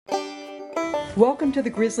Welcome to the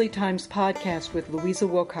Grizzly Times podcast with Louisa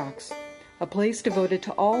Wilcox, a place devoted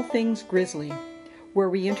to all things grizzly, where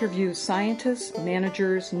we interview scientists,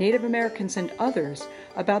 managers, Native Americans, and others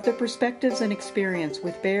about their perspectives and experience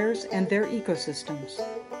with bears and their ecosystems.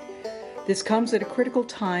 This comes at a critical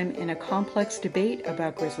time in a complex debate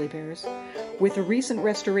about grizzly bears, with a recent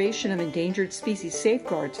restoration of endangered species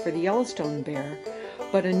safeguards for the Yellowstone bear,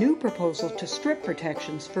 but a new proposal to strip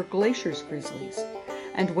protections for Glacier's grizzlies,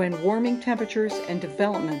 and when warming temperatures and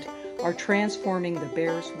development are transforming the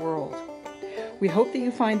bear's world. We hope that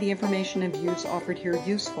you find the information and views offered here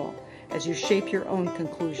useful as you shape your own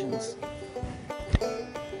conclusions.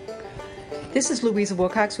 This is Louisa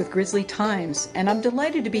Wilcox with Grizzly Times, and I'm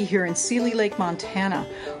delighted to be here in Seeley Lake, Montana,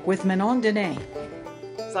 with Manon Dene.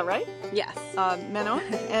 Is that right? Yes. Manon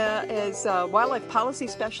is a wildlife policy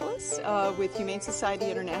specialist with Humane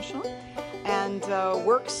Society International and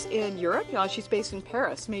works in Europe. She's based in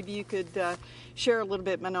Paris. Maybe you could share a little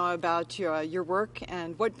bit, Manon, about your work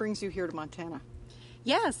and what brings you here to Montana.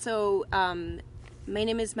 Yeah, so my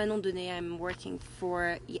name is Manon Dene. I'm working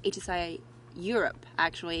for HSI Europe,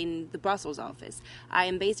 actually, in the Brussels office. I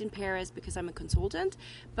am based in Paris because I'm a consultant,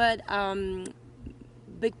 but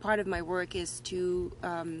big part of my work is to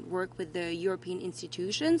work with the European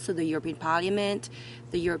institutions, so the European Parliament,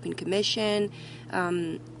 the European Commission,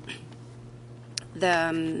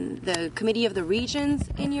 the Committee of the Regions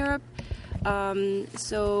in Europe.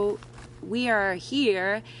 So we are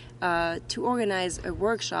here to organize a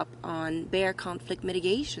workshop on bear conflict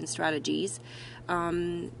mitigation strategies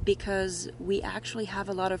because we actually have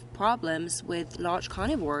a lot of problems with large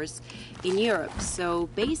carnivores in Europe. So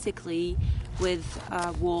basically with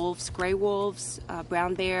wolves, gray wolves,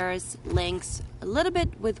 brown bears, lynx, a little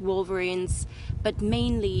bit with wolverines, but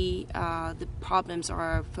mainly the problems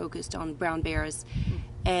are focused on brown bears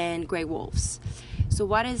and gray wolves. So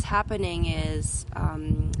what is happening is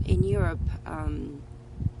in Europe,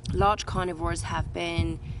 large carnivores have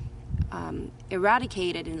been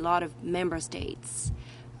eradicated in a lot of member states,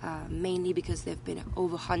 mainly because they've been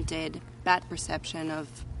overhunted, bad perception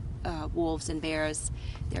of wolves and bears.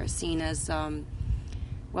 They're seen as,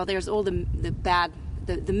 there's all the bad,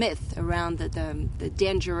 the myth around the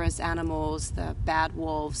dangerous animals, the bad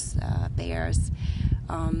wolves, bears.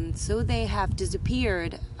 So they have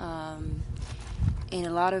disappeared in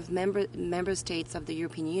a lot of member states of the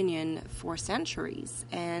European Union for centuries.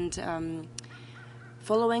 And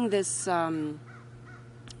following this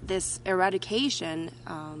eradication,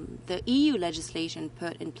 the EU legislation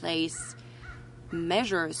put in place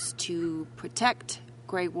measures to protect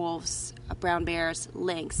gray wolves, brown bears,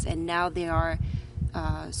 lynx, and now they are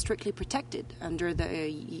strictly protected under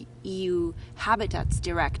the EU Habitats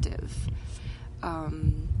Directive.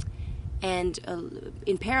 And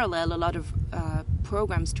in parallel, a lot of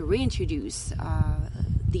programs to reintroduce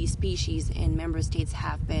these species in member states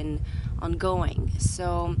have been ongoing.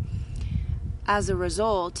 So as a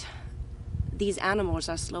result, these animals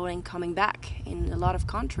are slowly coming back in a lot of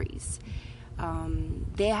countries.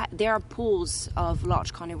 There are pools of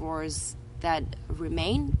large carnivores that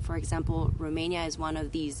remain. For example, Romania is one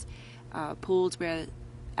of these pools where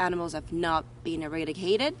animals have not been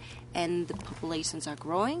eradicated and the populations are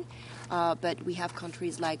growing. But we have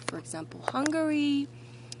countries like, for example, Hungary,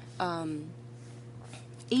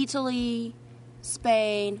 Italy,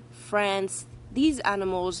 Spain, France. These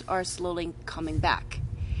animals are slowly coming back.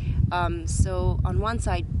 So on one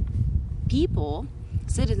side,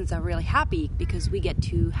 citizens are really happy because we get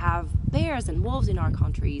to have bears and wolves in our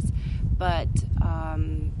countries, but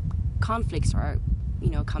conflicts are,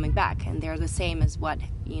 coming back, and they're the same as what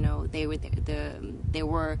they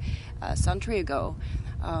were a century ago.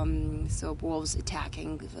 So wolves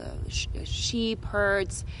attacking the sheep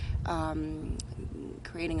herds,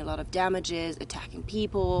 creating a lot of damages, attacking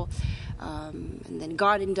people, and then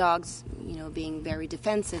garden dogs, being very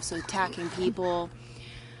defensive, so attacking people.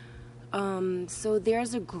 So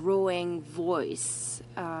there's a growing voice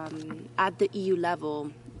at the EU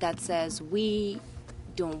level that says we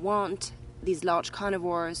don't want these large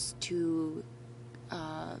carnivores to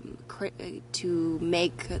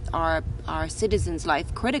make our citizens'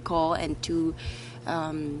 life critical and to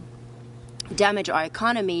damage our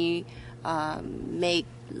economy, make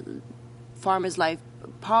farmers' life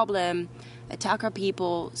problem, attack our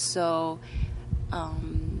people. So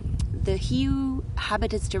the EU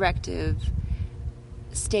Habitats Directive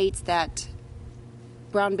states that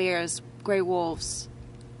brown bears, gray wolves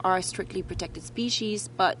are strictly protected species,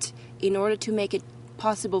 but in order to make it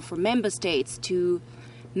possible for member states to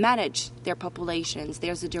manage their populations,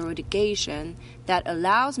 there's a derogation that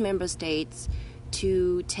allows member states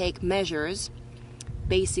to take measures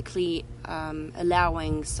basically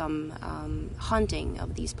allowing some hunting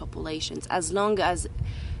of these populations, as long as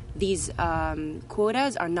these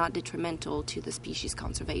quotas are not detrimental to the species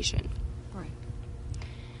conservation. Right.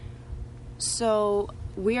 So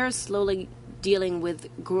we are slowly dealing with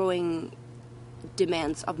growing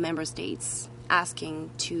demands of member states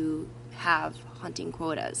asking to have hunting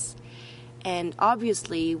quotas. And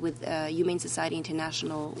obviously, with Humane Society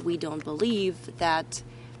International, we don't believe that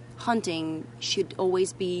hunting should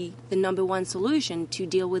always be the number one solution to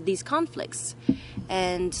deal with these conflicts.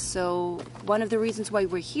 And so one of the reasons why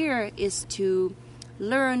we're here is to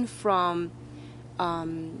learn from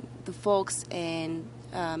the folks in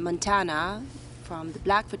Montana, from the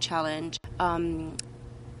Blackfoot Challenge,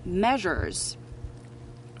 measures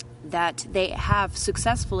that they have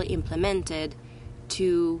successfully implemented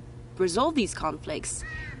to resolve these conflicts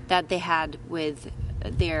that they had with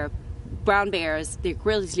their brown bears, their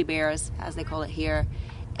grizzly bears, as they call it here,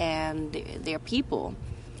 and their people.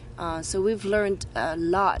 So we've learned a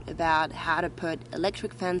lot about how to put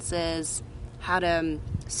electric fences, how to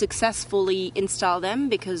successfully install them,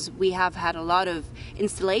 because we have had a lot of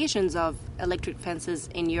installations of electric fences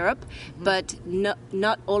in Europe, but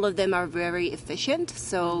not all of them are very efficient.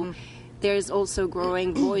 So there's also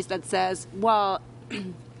growing voice that says, well,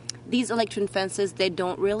 these electric fences, they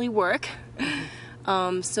don't really work.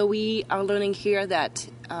 So we are learning here that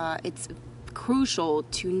it's crucial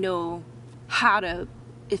to know how to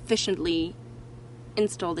efficiently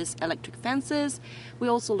install these electric fences. We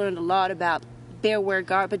also learned a lot about bearware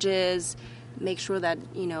garbages, make sure that,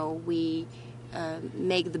 we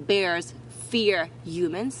make the bears fear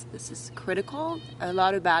humans. This is critical. A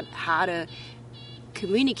lot about how to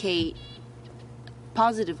communicate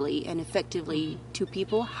positively and effectively to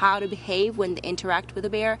people, how to behave when they interact with a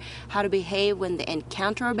bear, how to behave when they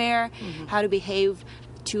encounter a bear, how to behave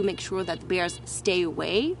to make sure that the bears stay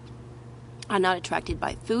away, are not attracted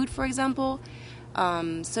by food, for example.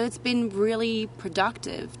 So it's been really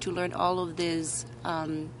productive to learn all of these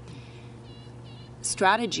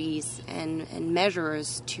strategies and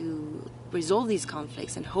measures to resolve these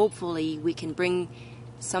conflicts, and hopefully we can bring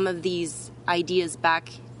some of these ideas back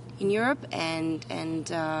in Europe and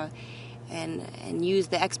use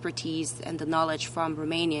the expertise and the knowledge from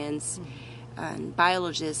Romanians and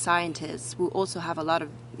biologists, scientists who also have a lot of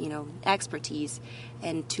expertise,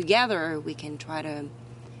 and together we can try to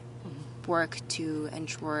work to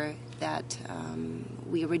ensure that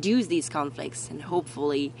we reduce these conflicts and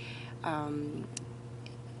hopefully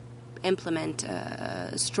implement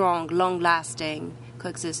a strong, long-lasting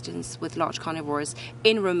coexistence with large carnivores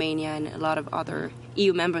in Romania and a lot of other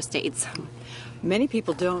EU member states. Many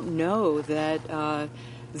people don't know that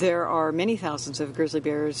there are many thousands of grizzly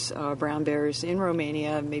bears, brown bears in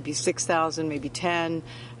Romania, maybe 6,000, maybe 10.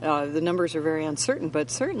 The numbers are very uncertain, but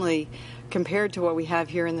certainly compared to what we have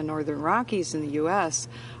here in the Northern Rockies in the U.S.,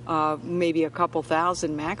 maybe a couple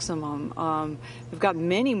thousand maximum. We've got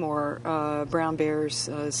many more brown bears,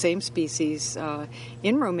 same species,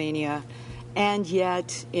 in Romania. And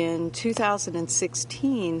yet in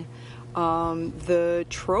 2016, the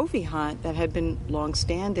trophy hunt that had been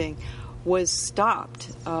long-standing was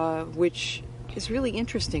stopped, which is really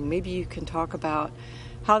interesting. Maybe you can talk about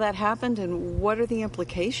how that happened and what are the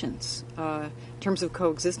implications in terms of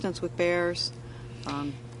coexistence with bears.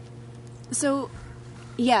 So,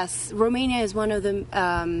 yes, Romania is one of the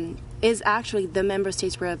is actually the member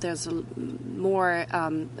states where there's more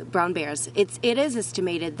brown bears. It is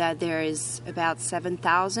estimated that there is about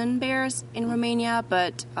 7,000 bears in Romania,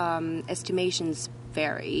 but estimations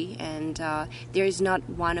vary, and there is not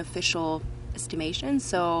one official estimation,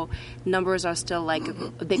 so numbers are still like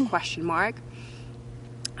a big question mark.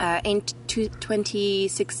 In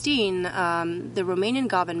 2016, the Romanian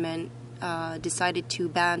government decided to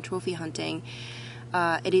ban trophy hunting.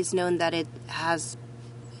 It is known that it has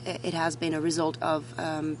been a result of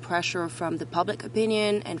pressure from the public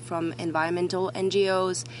opinion and from environmental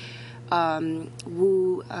NGOs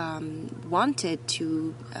who wanted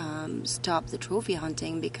to stop the trophy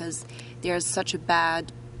hunting because there's such a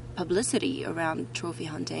bad publicity around trophy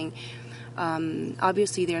hunting.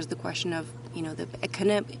 Obviously, there's the question of the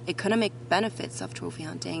economic benefits of trophy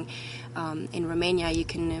hunting. In Romania, you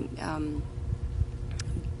can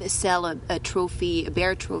sell a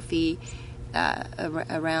bear trophy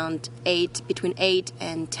around between $8,000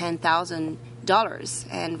 and $10,000,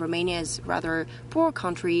 and Romania is a rather poor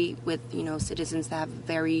country with citizens that have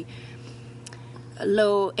very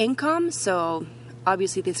low income. So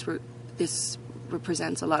obviously this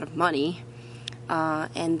represents a lot of money,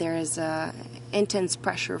 and there is intense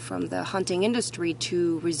pressure from the hunting industry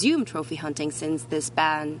to resume trophy hunting since this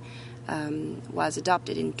ban was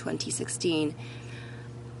adopted in 2016.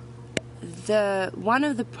 One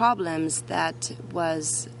of the problems that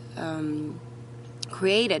was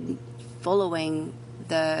created following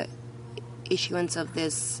the issuance of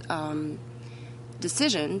this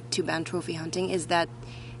decision to ban trophy hunting is that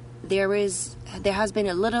there has been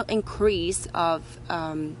a little increase of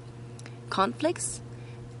conflicts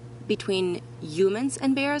between humans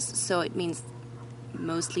and bears. So it means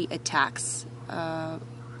mostly attacks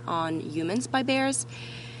on humans by bears.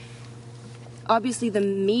 Obviously, the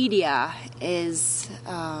media is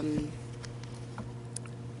a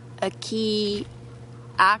key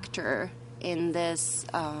actor in this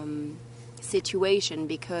situation,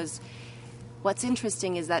 because what's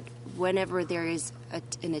interesting is that whenever there is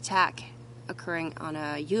an attack occurring on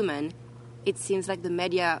a human, it seems like the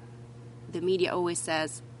media always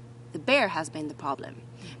says the bear has been the problem,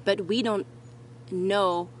 but we don't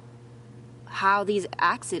know how these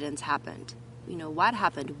accidents happened. What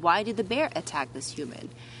happened? Why did the bear attack this human?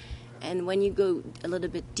 And when you go a little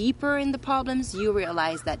bit deeper in the problems, you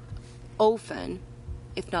realize that often,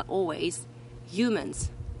 if not always, humans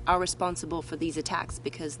are responsible for these attacks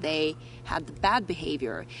because they had the bad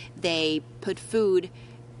behavior. They put food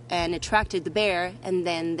and attracted the bear, and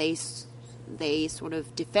then they sort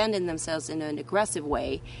of defended themselves in an aggressive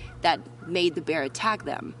way that made the bear attack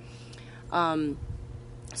them.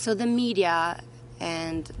 So the media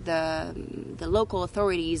and the local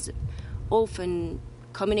authorities often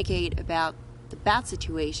communicate about the bad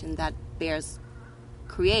situation that bears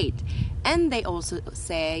create. And they also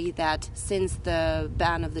say that since the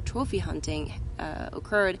ban of the trophy hunting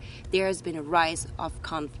occurred, there has been a rise of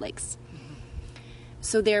conflicts. Mm-hmm.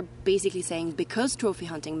 So they're basically saying because trophy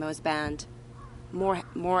hunting was banned,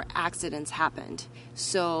 more accidents happened.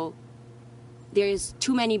 So there's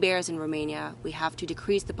too many bears in Romania. We have to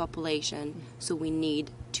decrease the population, so we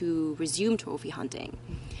need to resume trophy hunting.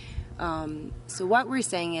 So what we're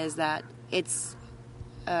saying is that it's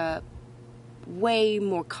a way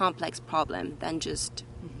more complex problem than just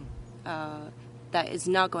that is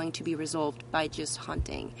not going to be resolved by just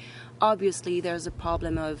hunting. Obviously, there's a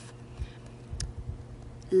problem of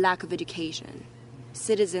lack of education.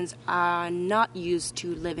 Citizens are not used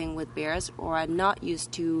to living with bears, or are not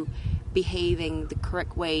used to behaving the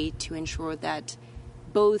correct way to ensure that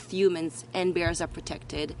both humans and bears are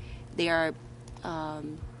protected. They are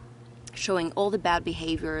showing all the bad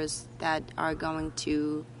behaviors that are going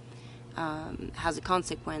to, has a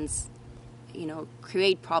consequence,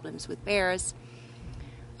 create problems with bears.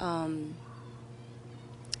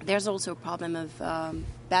 There's also a problem of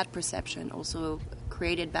bad perception, also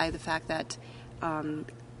created by the fact that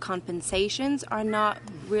compensations are not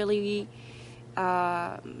really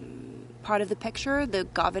part of the picture. The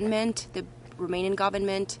Romanian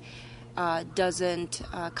government doesn't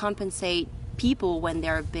compensate people when they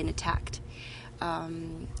have been attacked.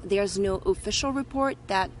 There's no official report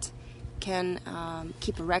that can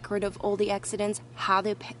keep a record of all the accidents, how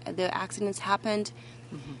the accidents happened.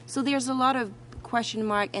 Mm-hmm. So there's a lot of question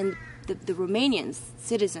mark, and the Romanian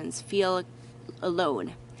citizens feel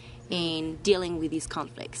alone in dealing with these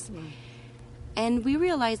conflicts. Mm. And we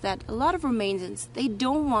realize that a lot of Romanians, they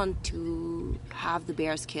don't want to have the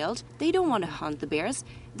bears killed. They don't want to hunt the bears.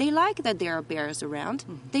 They like that there are bears around.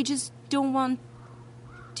 Mm-hmm. They just don't want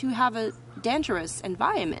to have a dangerous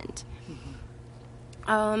environment.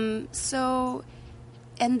 Mm-hmm.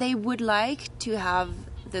 And they would like to have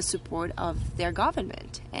the support of their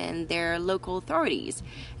government and their local authorities.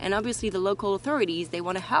 And obviously the local authorities, they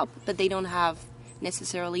want to help, but they don't have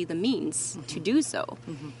necessarily the means mm-hmm. to do so.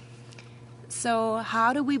 Mm-hmm. So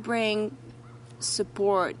how do we bring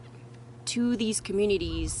support to these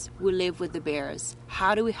communities who live with the bears?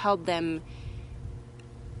 How do we help them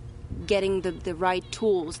getting the right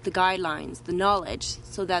tools, the guidelines, the knowledge,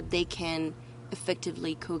 so that they can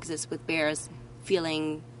effectively coexist with bears,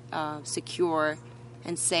 feeling secure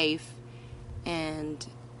and safe, and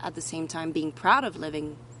at the same time being proud of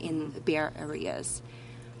living in bear areas?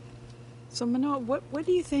 So Manoa, what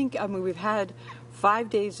do you think? I mean, we've had 5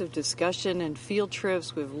 days of discussion and field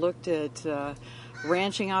trips. We've looked at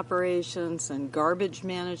ranching operations and garbage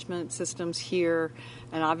management systems here,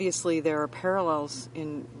 and obviously there are parallels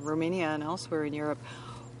in Romania and elsewhere in Europe.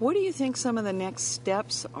 What do you think some of the next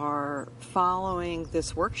steps are following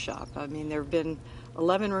this workshop? I mean, there have been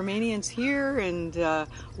 11 Romanians here, and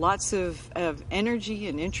lots of energy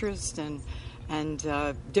and interest and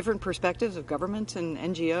different perspectives of government and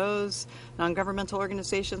NGOs, non-governmental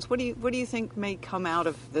organizations. What do you think may come out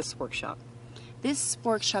of this workshop? This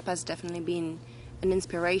workshop has definitely been an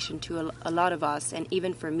inspiration to a lot of us, and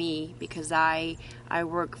even for me, because I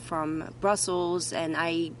work from Brussels, and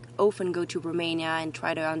I often go to Romania and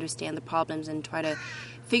try to understand the problems and try to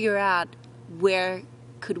figure out where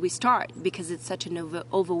could we start, because it's such an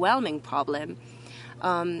overwhelming problem.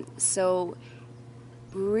 So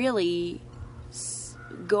really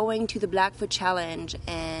going to the Blackfoot Challenge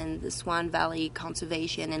and the Swan Valley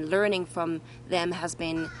Conservation and learning from them has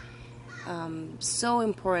been so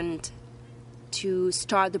important to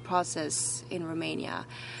start the process in Romania.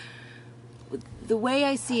 The way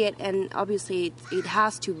I see it, and obviously it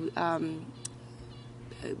has to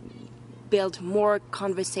build more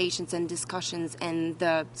conversations and discussions, and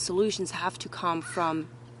the solutions have to come from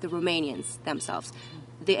the Romanians themselves,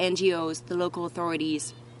 the NGOs, the local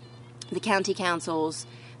authorities, the county councils,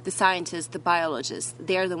 the scientists, the biologists.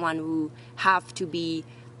 They're the one who have to be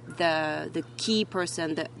the key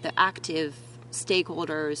person, the active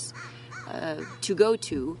stakeholders to go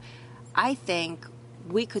to. I think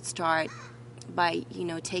we could start by,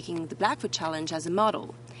 taking the Blackfoot Challenge as a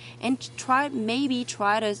model and try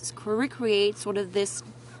to recreate sort of this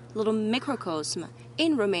little microcosm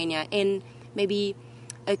in Romania, in maybe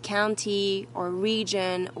a county or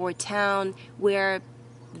region or town where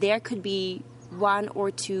there could be one or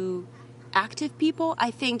two active people.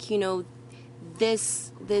 I think,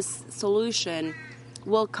 this solution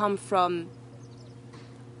will come from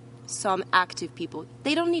some active people.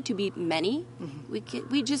 They don't need to be many. Mm-hmm.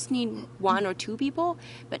 We just need one or two people.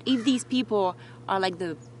 But if these people are like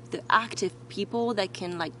the active people that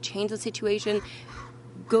can like change the situation,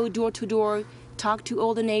 go door to door, talk to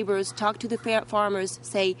all the neighbors, talk to the farmers,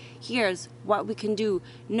 say, here's what we can do.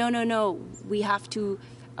 No, we have to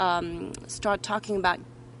start talking about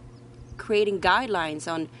creating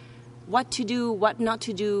guidelines on what to do, what not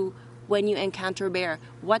to do when you encounter a bear,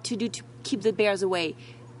 what to do to keep the bears away.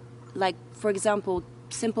 Like, for example,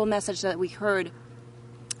 simple message that we heard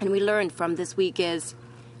and we learned from this week is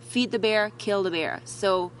feed the bear, kill the bear.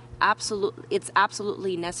 So it's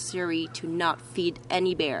absolutely necessary to not feed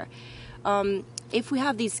any bear. If we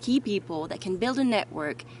have these key people that can build a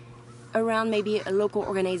network around maybe a local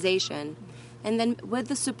organization, and then with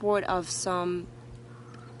the support of some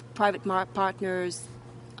private partners,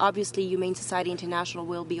 obviously Humane Society International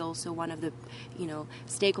will be also one of the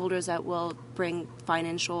stakeholders that will bring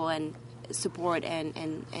financial and support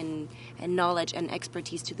and knowledge and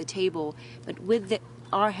expertise to the table. But with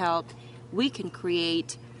our help, we can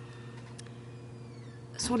create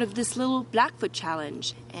sort of this little Blackfoot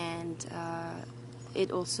Challenge, and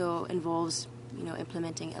it also involves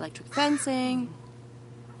implementing electric fencing,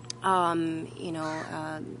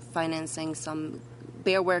 financing some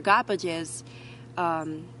bearware garbages,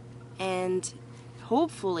 and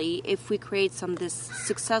hopefully if we create this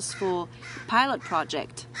successful pilot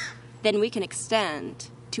project, then we can extend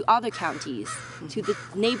to other counties, to the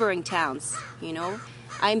neighboring towns.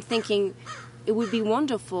 I'm thinking it would be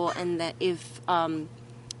wonderful, and that if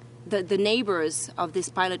the neighbors of this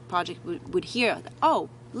pilot project would hear, oh,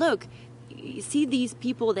 look, you see these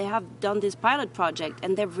people, they have done this pilot project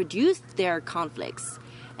and they've reduced their conflicts,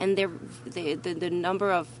 and the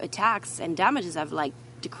number of attacks and damages have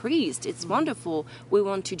decreased. It's wonderful. We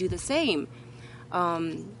want to do the same.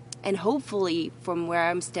 And hopefully, from where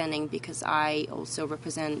I'm standing, because I also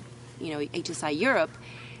represent, HSI Europe,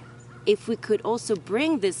 if we could also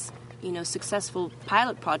bring this, successful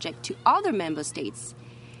pilot project to other member states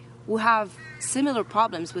who have similar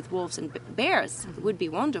problems with wolves and bears, it would be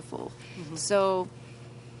wonderful. Mm-hmm. So,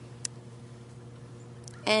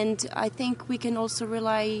 and I think we can also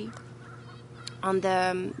rely on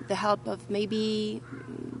the help of maybe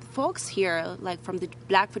folks here, like from the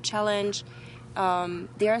Blackfoot Challenge.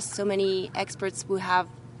 There are so many experts who have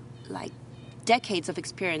decades of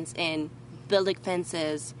experience in building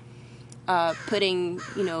fences, putting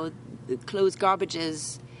closed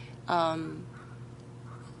garbages,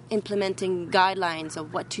 implementing guidelines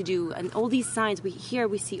of what to do, and all these signs we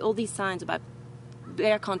see all these signs about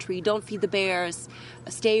bear country. Don't feed the bears,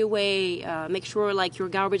 stay away, make sure your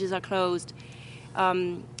garbages are closed.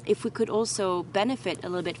 If we could also benefit a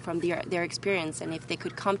little bit from their experience, and if they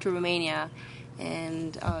could come to Romania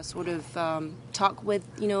and talk with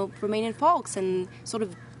Romanian folks and sort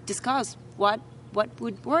of discuss what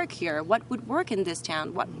would work here, what would work in this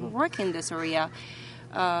town, what would work in this area,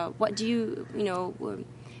 what do you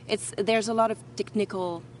there's a lot of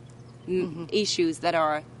technical issues that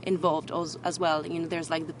are involved as well. There's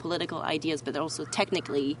the political ideas, but also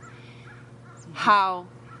technically, how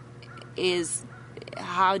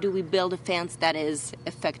do we build a fence that is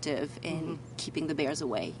effective in keeping the bears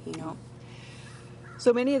away?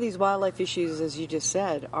 So many of these wildlife issues, as you just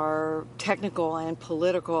said, are technical and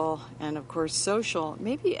political and, of course, social.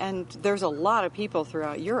 And there's a lot of people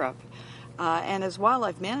throughout Europe. And as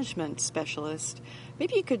wildlife management specialist,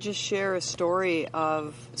 maybe you could just share a story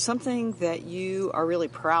of something that you are really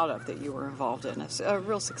proud of that you were involved in, a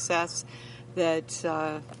real success that,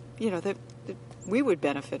 that we would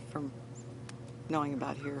benefit from knowing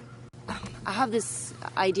about here. I have this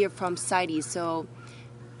idea from CITES. So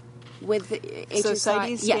with HSI, so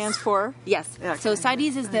CITES stands for? Yes. Okay. So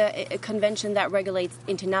CITES is the convention that regulates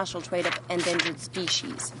international trade of endangered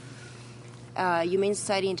species. Humane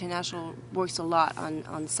Society International works a lot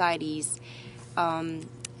on CITES,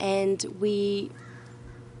 and we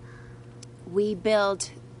build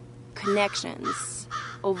connections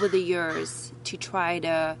over the years to try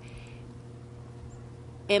to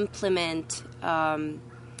implement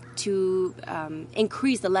to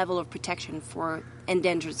increase the level of protection for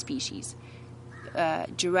endangered species.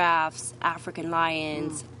 Giraffes, African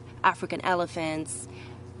lions, African elephants,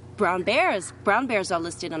 brown bears. Brown bears are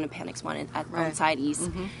listed on Appendix 1 on CITES.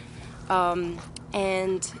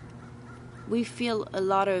 And we feel a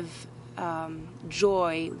lot of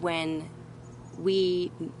joy when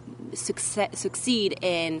we succeed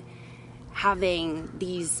in having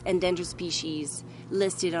these endangered species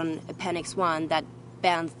listed on Appendix 1 that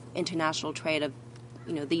bans international trade of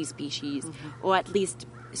these species, or at least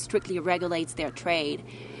strictly regulates their trade.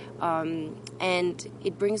 And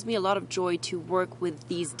it brings me a lot of joy to work with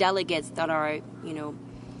these delegates that are,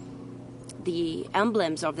 the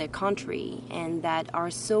emblems of their country and that are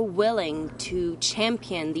so willing to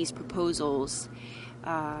champion these proposals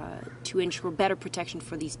to ensure better protection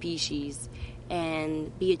for these species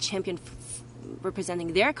and be a champion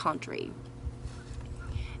representing their country,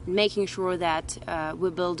 making sure that we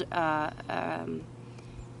build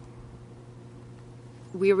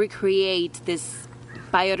we recreate this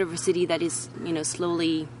biodiversity that is,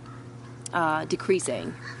 slowly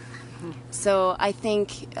decreasing. So I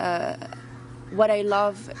think what I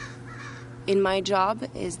love in my job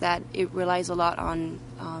is that it relies a lot on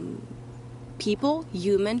people,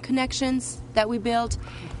 human connections that we build,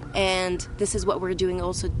 and this is what we're doing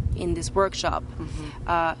also in this workshop.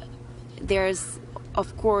 There's,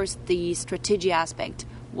 of course, the strategy aspect,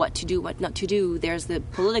 what to do, what not to do. There's the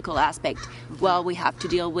political aspect. Well, we have to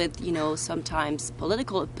deal with, sometimes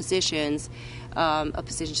political oppositions from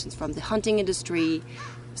the hunting industry,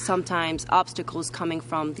 sometimes obstacles coming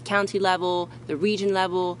from the county level, the region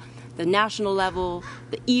level, the national level,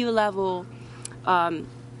 the EU level.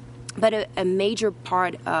 But a major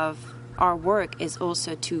part of our work is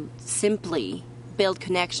also to simply build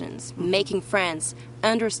connections, making friends,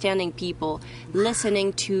 understanding people,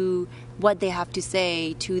 listening to what they have to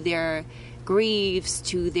say, to their griefs,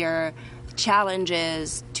 to their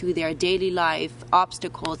challenges, to their daily life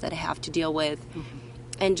obstacles that they have to deal with,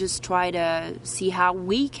 and just try to see how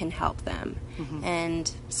we can help them.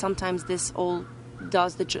 And sometimes this all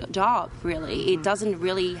does the job, really. It doesn't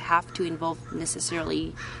really have to involve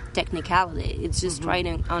necessarily technicality. It's just trying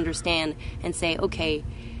to understand and say, okay,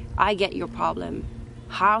 I get your problem.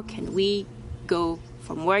 How can we go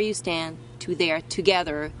from where you stand to there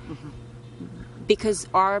together? Because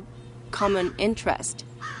our common interest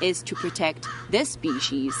is to protect this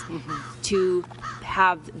species, to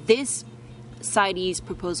have this CITES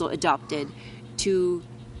proposal adopted, to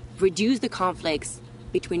reduce the conflicts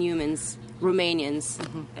between humans, Romanians,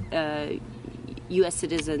 U.S.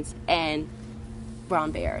 citizens, and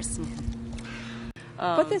brown bears.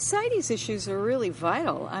 But the CITES issues are really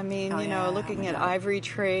vital. I mean, looking at ivory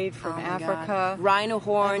trade from Africa, rhino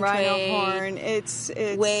horn trade, it's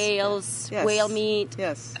whales, whale meat.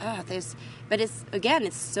 Yes. But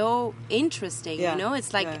it's so interesting.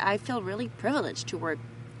 It's like I feel really privileged to work,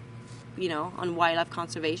 on wildlife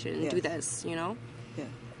conservation and do this. Yeah.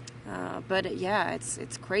 But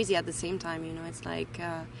it's crazy at the same time. It's like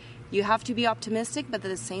you have to be optimistic, but at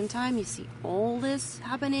the same time, you see all this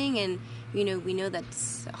happening, and we know that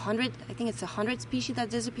 100 species that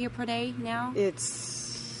disappear per day now.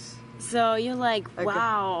 So you're like,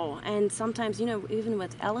 wow. And sometimes, even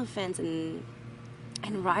with elephants and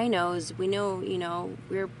rhinos, we know,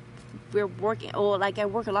 we're working. Oh, like I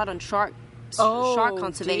work a lot on shark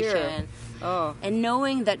conservation. And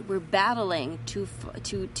knowing that we're battling to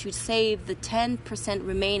save the 10%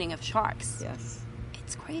 remaining of sharks. Yes.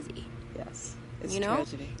 It's crazy. Yes. It's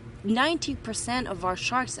tragedy. 90% of our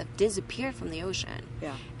sharks have disappeared from the ocean.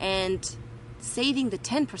 Yeah. And saving the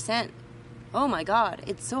 10%, oh my God,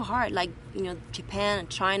 it's so hard. Like, Japan and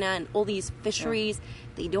China and all these fisheries,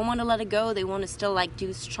 they don't want to let it go. They want to still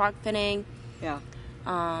do shark finning. Yeah.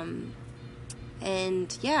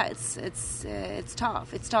 And yeah, it's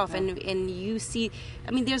tough. It's tough, and you see,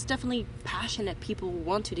 I mean, there's definitely passionate people who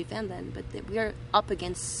want to defend them, but we're up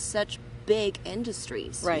against such big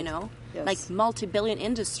industries, Right. you know, Yes. like multi-billion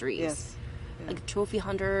industries, Yes. like trophy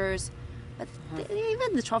hunters. But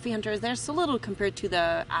even the trophy hunters, they're so little compared to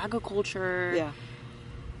the agriculture, Yeah.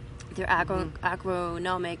 their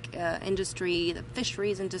agronomic industry, the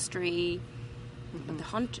fisheries industry. But the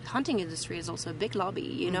hunting industry is also a big lobby,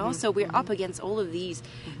 you know? So we're up against all of these.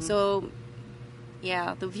 So,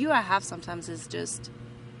 yeah, the view I have sometimes is just,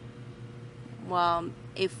 well,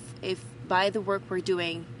 if by the work we're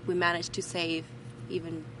doing, we manage to save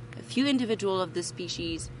even a few individual of this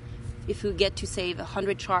species, if we get to save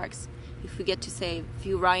 100 sharks, if we get to save a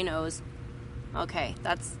few rhinos, okay,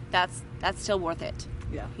 that's still worth it.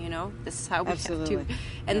 Yeah. You know, this is how we Absolutely. have to.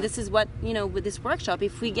 And Yeah. this is what, you know, with this workshop,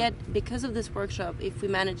 if we get, because of this workshop, if we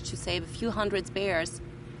manage to save a few hundreds bears,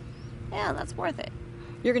 yeah, that's worth it.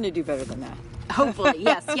 You're going to do better than that. Hopefully,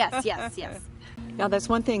 yes. Now, that's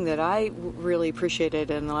one thing that I really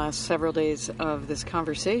appreciated in the last several days of this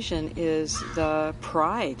conversation is the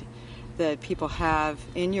pride that people have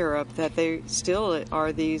in Europe that they still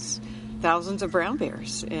are these thousands of brown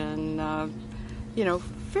bears in, you know,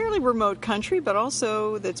 fairly remote country, but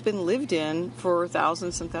also that's been lived in for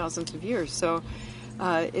thousands and thousands of years. So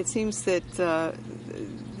it seems that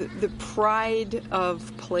the pride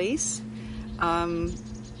of place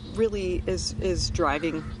really is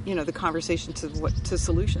driving, you know, the conversation to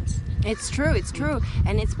solutions. It's true,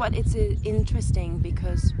 and it's interesting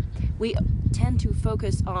because we tend to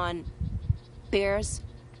focus on bears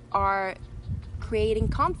are creating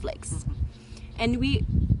conflicts, and we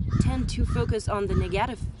tend to focus on the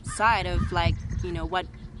negative side of, like, you know, what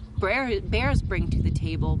bears bring to the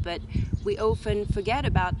table, but we often forget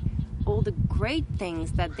about all the great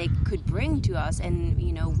things that they could bring to us, and,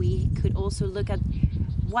 you know, we could also look at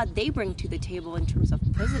what they bring to the table in terms of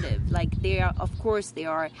positive. Like, they are, of course, they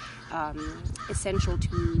are essential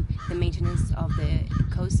to the maintenance of the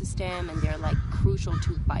ecosystem, and they're like crucial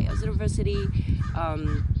to biodiversity.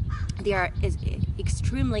 They are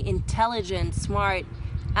extremely intelligent, smart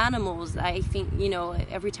animals. I think, you know,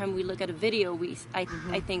 every time we look at a video, I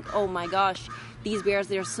think, oh my gosh, these bears,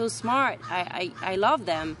 they're so smart. I love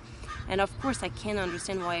them. And of course, I can't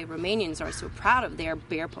understand why Romanians are so proud of their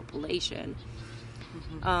bear population.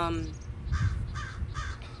 An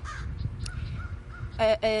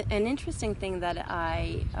interesting thing that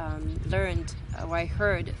I learned, or I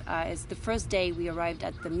heard, is the first day we arrived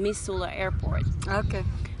at the Missoula airport. Okay.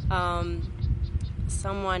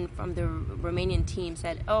 Someone from the Romanian team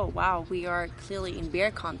said, "Oh wow, we are clearly in bear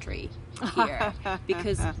country here,"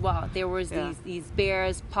 because wow, there was these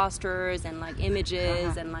bears posters and like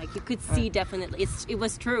images, and like you could see definitely it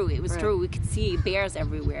was true. It was true. We could see bears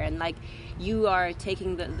everywhere, and like you are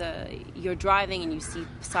taking you're driving and you see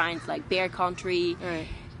signs like bear country,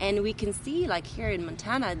 and we can see like here in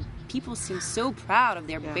Montana, people seem so proud of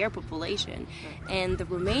their bear population, and the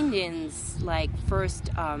Romanians like first.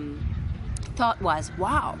 Thought was,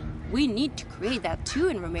 wow, we need to create that too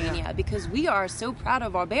in Romania because we are so proud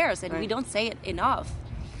of our bears and we don't say it enough.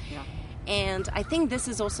 Yeah. And I think this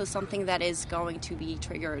is also something that is going to be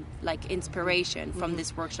triggered, like inspiration from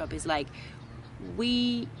this workshop is like,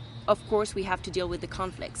 of course, we have to deal with the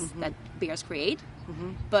conflicts that bears create,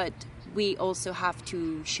 but we also have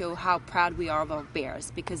to show how proud we are of our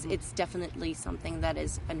bears because it's definitely something that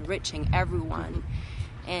is enriching everyone.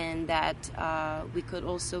 And that we could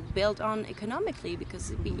also build on economically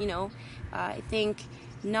because, you know, I think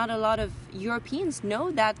not a lot of Europeans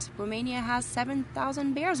know that Romania has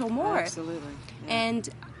 7,000 bears or more. Absolutely. Yeah. And,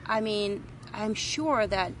 I mean, I'm sure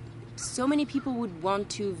that so many people would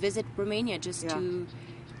want to visit Romania just to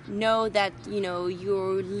know that, you know,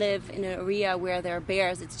 you live in an area where there are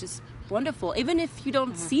bears. It's just wonderful. Even if you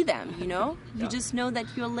don't see them, you know, you just know that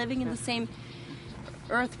you're living in the same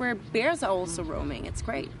earth where bears are also roaming. It's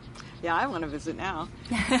great. Yeah, I want to visit now.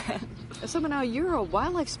 So now you're a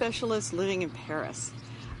wildlife specialist living in Paris,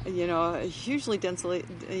 you know, a hugely densely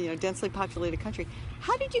populated country.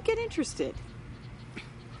 How did you get interested?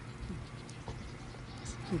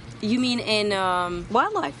 You mean in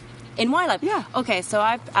wildlife? In wildlife? Yeah. Okay, so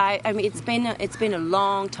I mean it's been a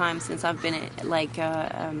long time since I've been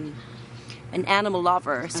an animal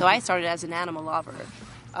lover. So I started as an animal lover.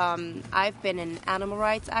 I've been an animal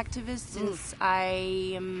rights activist since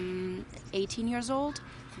I am 18 years old.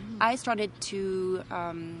 I started to,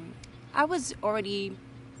 I was already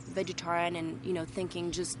vegetarian and, you know,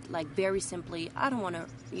 thinking just like very simply, I don't want to,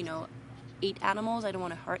 you know, eat animals. I don't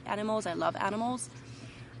want to hurt animals. I love animals.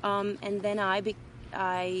 And then I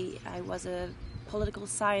was a political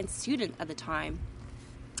science student at the time.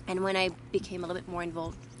 And when I became a little bit more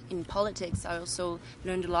involved in politics, I also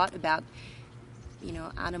learned a lot about,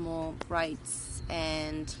 animal rights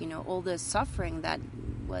and, all the suffering that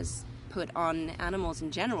was put on animals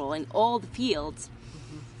in general in all the fields.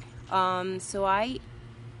 So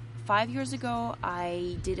 5 years ago,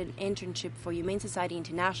 I did an internship for Humane Society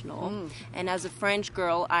International. And as a French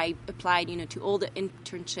girl, I applied, to all the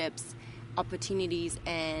internships opportunities,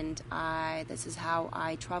 and this is how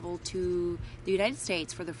I traveled to the United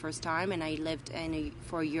States for the first time, and I lived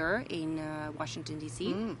for a year in Washington,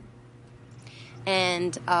 D.C.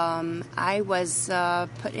 And I was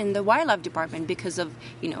put in the wildlife department because of,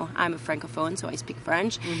 I'm a Francophone, so I speak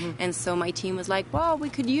French. And so my team was like, well, we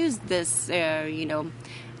could use this,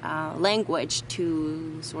 language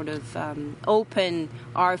to sort of open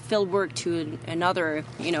our field work to another,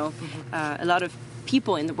 a lot of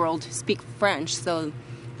people in the world who speak French. So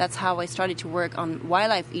that's how I started to work on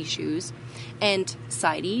wildlife issues. And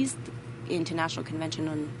CITES, the International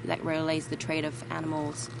Convention that regulates the trade of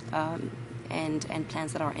animals and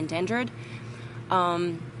plants that are endangered.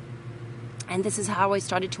 And this is how I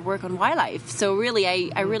started to work on wildlife. So really,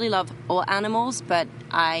 I really love all animals, but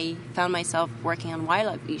I found myself working on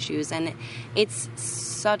wildlife issues. And it's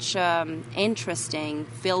such interesting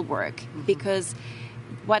field work because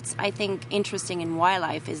what's, I think, interesting in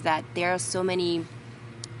wildlife is that there are so many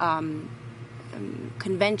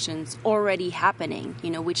conventions already happening,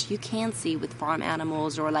 which you can't see with farm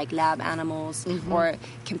animals or like lab animals or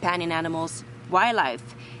companion animals.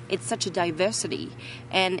 Wildlife, it's such a diversity,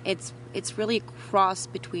 and it's really a cross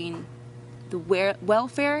between the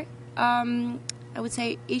welfare, I would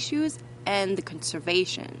say, issues and the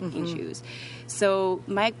conservation issues. So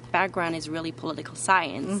my background is really political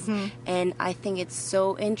science, and I think it's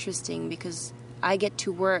so interesting because I get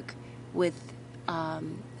to work with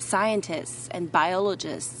scientists and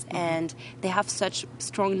biologists, and they have such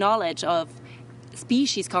strong knowledge of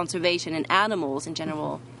species conservation and animals in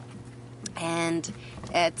general. And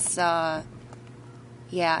it's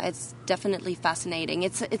it's definitely fascinating.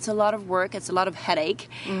 It's a lot of work. It's a lot of headache.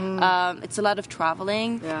 It's a lot of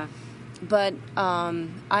traveling. Yeah. But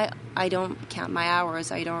I don't count my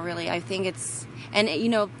hours. I don't really. I think it's, and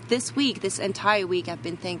this entire week I've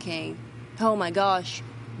been thinking, oh my gosh,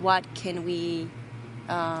 what can we?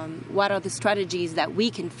 What are the strategies that we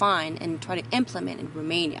can find and try to implement in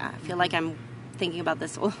Romania? I feel like I'm thinking about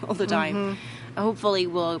this all the time. Hopefully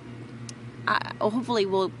we'll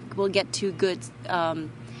get to good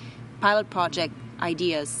pilot project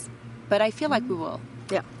ideas, but I feel like we will.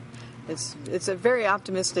 Yeah, it's a very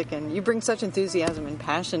optimistic, and you bring such enthusiasm and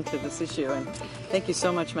passion to this issue. And thank you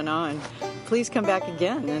so much, Manon. And please come back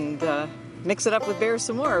again and mix it up with bears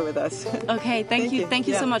some more with us. Okay, thank you. Thank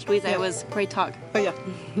you so much, Louisa. It was a great talk. Oh yeah,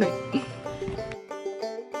 great.